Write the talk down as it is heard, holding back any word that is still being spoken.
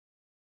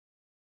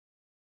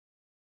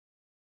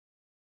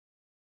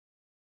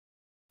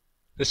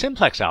The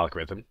simplex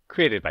algorithm,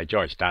 created by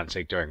George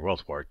Dantzig during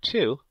World War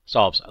II,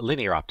 solves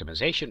linear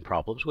optimization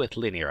problems with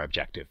linear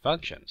objective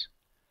functions.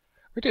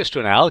 Reduced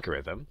to an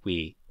algorithm,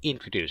 we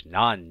introduce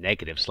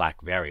non-negative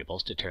slack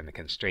variables to turn the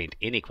constraint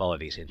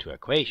inequalities into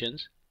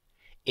equations,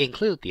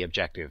 include the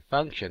objective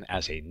function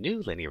as a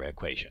new linear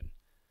equation.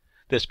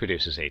 This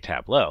produces a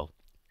tableau.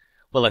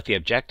 We'll let the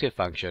objective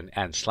function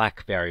and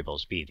slack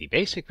variables be the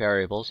basic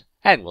variables,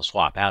 and we'll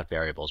swap out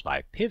variables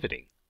by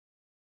pivoting.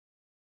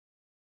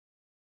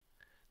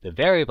 The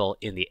variable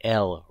in the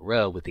L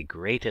row with the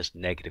greatest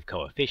negative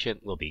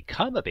coefficient will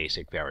become a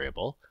basic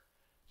variable.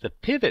 The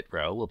pivot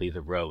row will be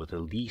the row with the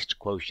least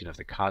quotient of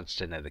the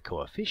constant and the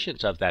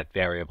coefficients of that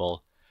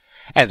variable,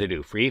 and the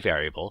new free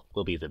variable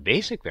will be the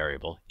basic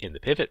variable in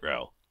the pivot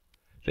row.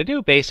 The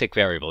new basic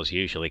variable is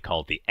usually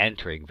called the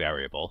entering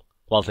variable,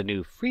 while the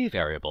new free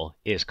variable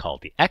is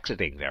called the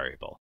exiting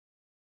variable.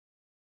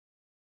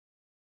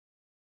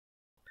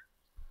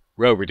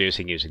 Row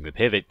reducing using the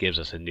pivot gives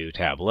us a new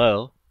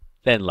tableau,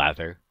 then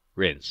lather,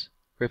 rinse,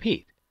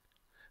 repeat.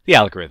 The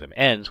algorithm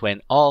ends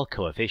when all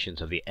coefficients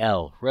of the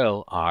L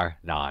row are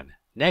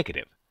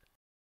non-negative.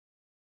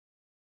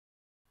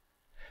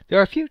 There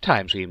are a few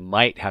times we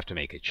might have to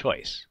make a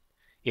choice.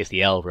 If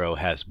the L row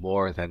has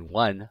more than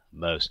one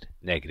most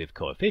negative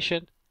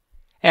coefficient,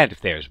 and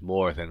if there's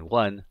more than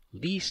one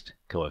least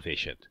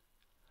coefficient.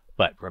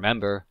 But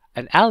remember,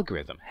 an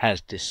algorithm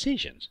has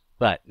decisions,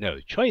 but no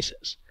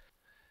choices.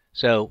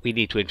 So we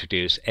need to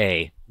introduce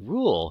a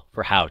rule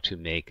for how to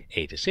make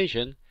a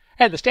decision,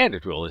 and the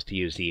standard rule is to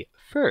use the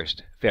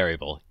first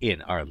variable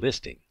in our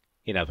listing.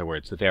 In other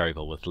words, the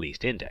variable with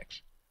least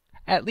index.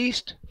 At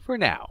least for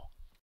now.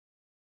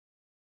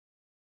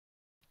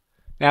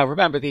 Now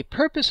remember, the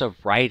purpose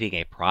of writing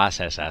a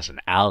process as an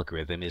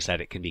algorithm is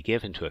that it can be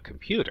given to a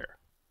computer.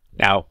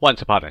 Now,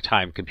 once upon a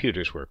time,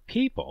 computers were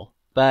people,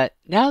 but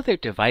now they're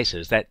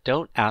devices that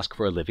don't ask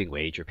for a living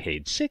wage or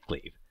paid sick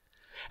leave.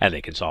 And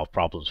they can solve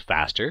problems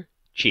faster,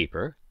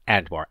 cheaper,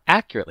 and more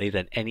accurately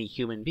than any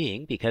human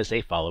being because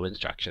they follow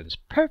instructions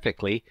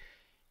perfectly,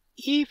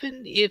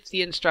 even if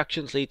the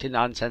instructions lead to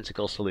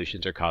nonsensical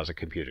solutions or cause a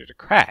computer to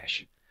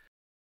crash.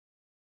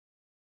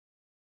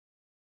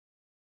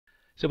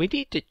 So we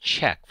need to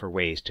check for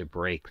ways to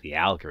break the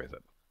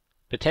algorithm,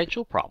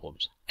 potential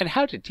problems, and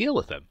how to deal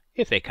with them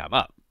if they come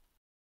up.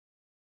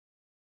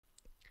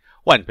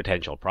 One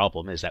potential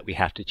problem is that we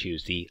have to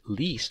choose the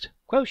least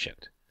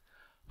quotient.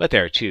 But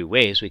there are two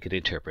ways we could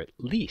interpret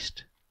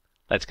least.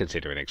 Let's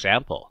consider an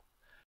example.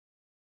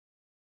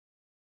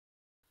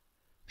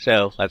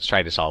 So let's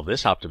try to solve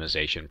this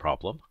optimization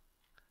problem.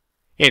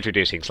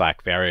 Introducing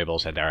slack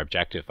variables and our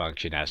objective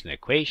function as an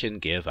equation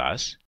give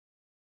us,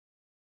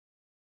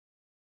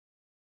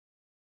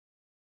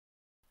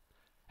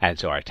 and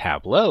so our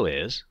tableau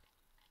is,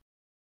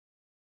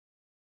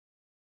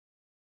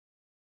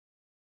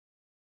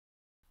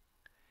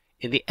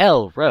 in the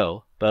L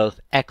row,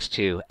 both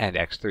x2 and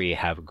x3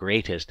 have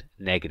greatest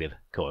negative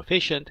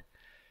coefficient.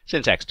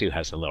 Since x2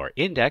 has the lower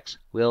index,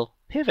 we'll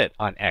pivot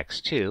on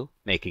x2,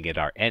 making it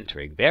our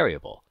entering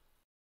variable.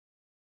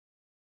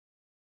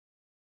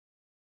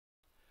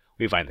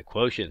 We find the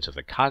quotients of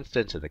the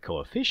constants and the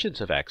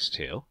coefficients of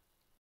x2.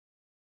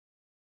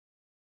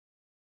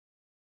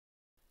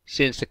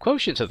 Since the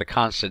quotients of the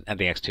constant and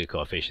the x2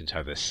 coefficients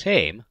are the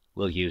same,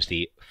 we'll use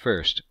the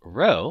first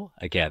row,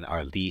 again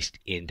our least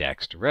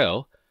indexed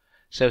row,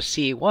 so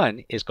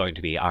C1 is going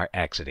to be our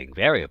exiting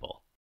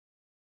variable.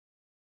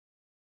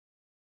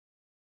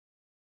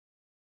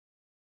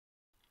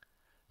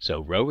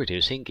 So row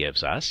reducing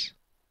gives us,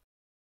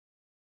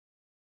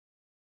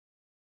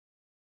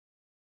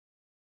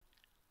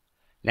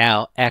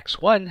 now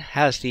x1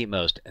 has the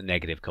most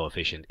negative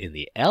coefficient in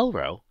the L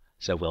row,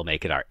 so we'll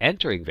make it our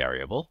entering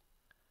variable.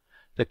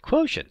 The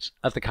quotients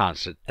of the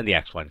constant and the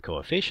x1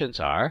 coefficients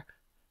are,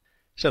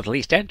 so the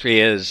least entry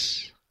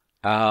is,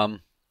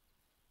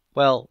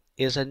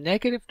 is a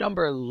negative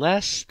number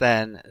less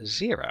than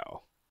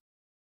 0?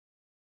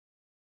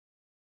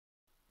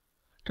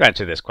 To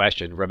answer this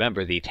question,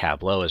 remember the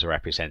tableau is a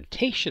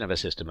representation of a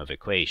system of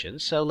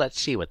equations, so let's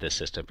see what this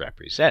system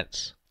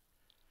represents.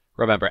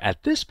 Remember,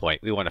 at this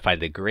point, we want to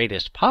find the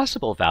greatest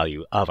possible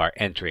value of our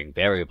entering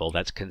variable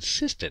that's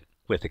consistent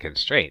with the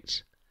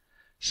constraints.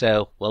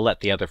 So we'll let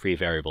the other free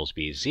variables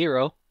be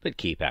 0, but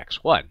keep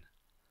x1.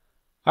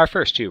 Our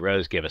first two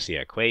rows give us the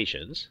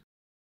equations.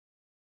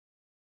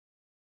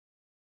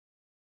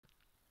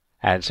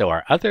 And so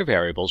our other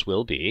variables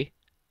will be,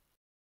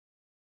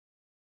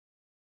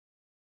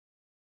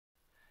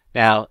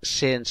 now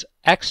since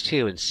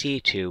x2 and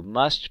c2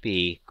 must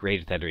be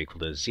greater than or equal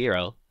to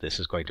 0, this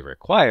is going to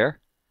require,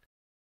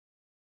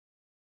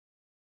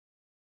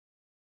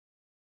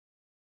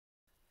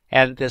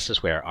 and this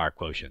is where our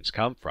quotients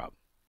come from.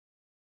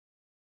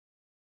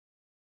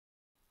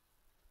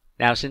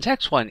 Now since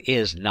x1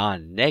 is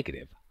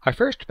non-negative, our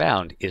first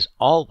bound is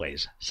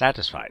always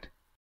satisfied.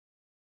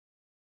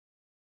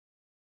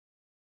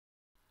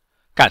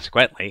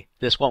 Consequently,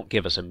 this won't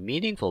give us a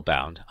meaningful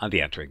bound on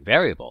the entering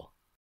variable.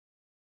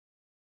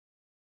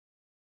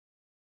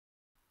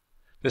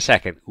 The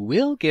second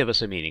will give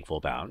us a meaningful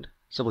bound,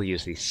 so we'll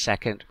use the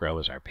second row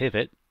as our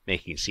pivot,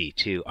 making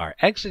C2 our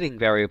exiting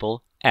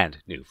variable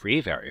and new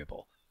free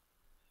variable.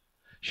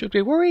 Should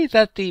we worry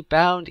that the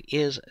bound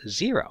is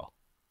 0?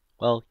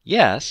 Well,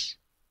 yes,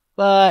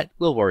 but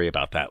we'll worry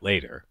about that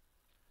later.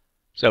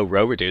 So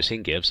row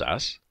reducing gives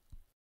us.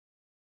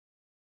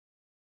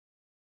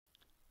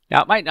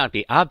 Now, it might not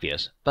be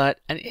obvious, but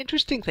an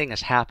interesting thing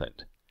has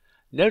happened.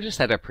 Notice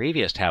that our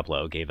previous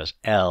tableau gave us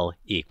L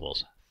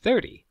equals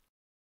 30.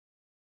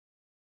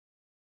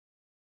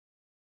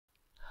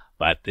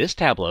 But this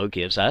tableau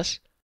gives us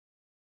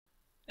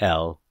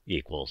L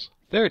equals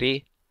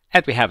 30,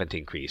 and we haven't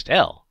increased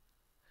L.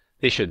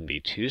 This shouldn't be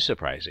too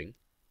surprising.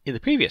 In the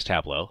previous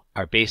tableau,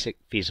 our basic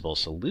feasible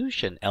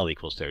solution L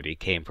equals 30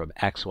 came from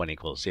x1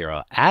 equals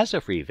 0 as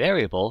a free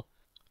variable,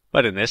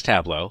 but in this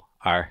tableau,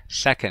 our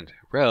second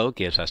row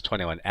gives us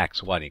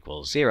 21x1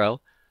 equals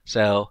 0,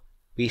 so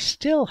we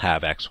still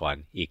have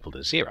x1 equal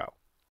to 0.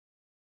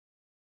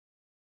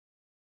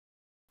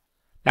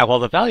 Now, while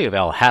the value of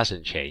L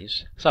hasn't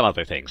changed, some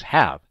other things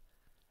have.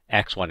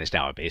 x1 is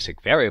now a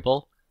basic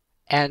variable,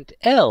 and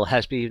L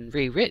has been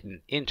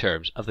rewritten in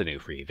terms of the new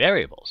free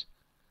variables.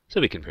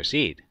 So we can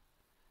proceed.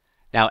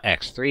 Now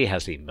x3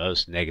 has the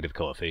most negative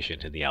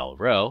coefficient in the L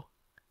row,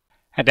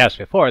 and as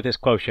before, this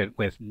quotient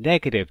with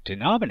negative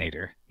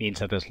denominator means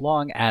that as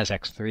long as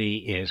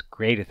x3 is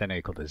greater than or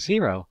equal to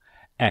 0,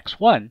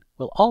 x1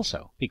 will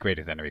also be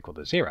greater than or equal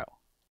to 0.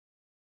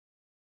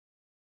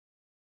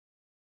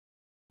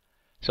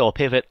 So we'll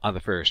pivot on the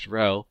first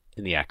row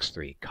in the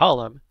x3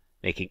 column,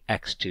 making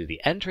x2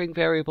 the entering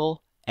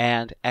variable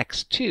and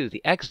x2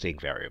 the exiting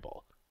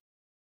variable.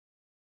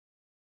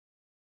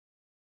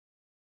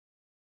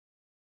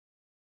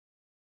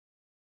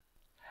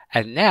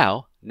 And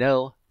now,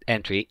 no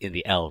entry in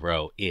the L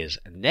row is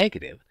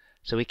negative,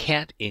 so we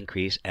can't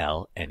increase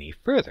L any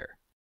further.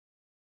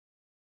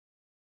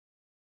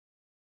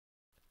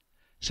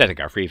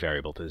 Setting our free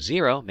variable to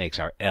 0 makes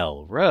our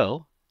L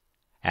row,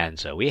 and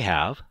so we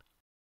have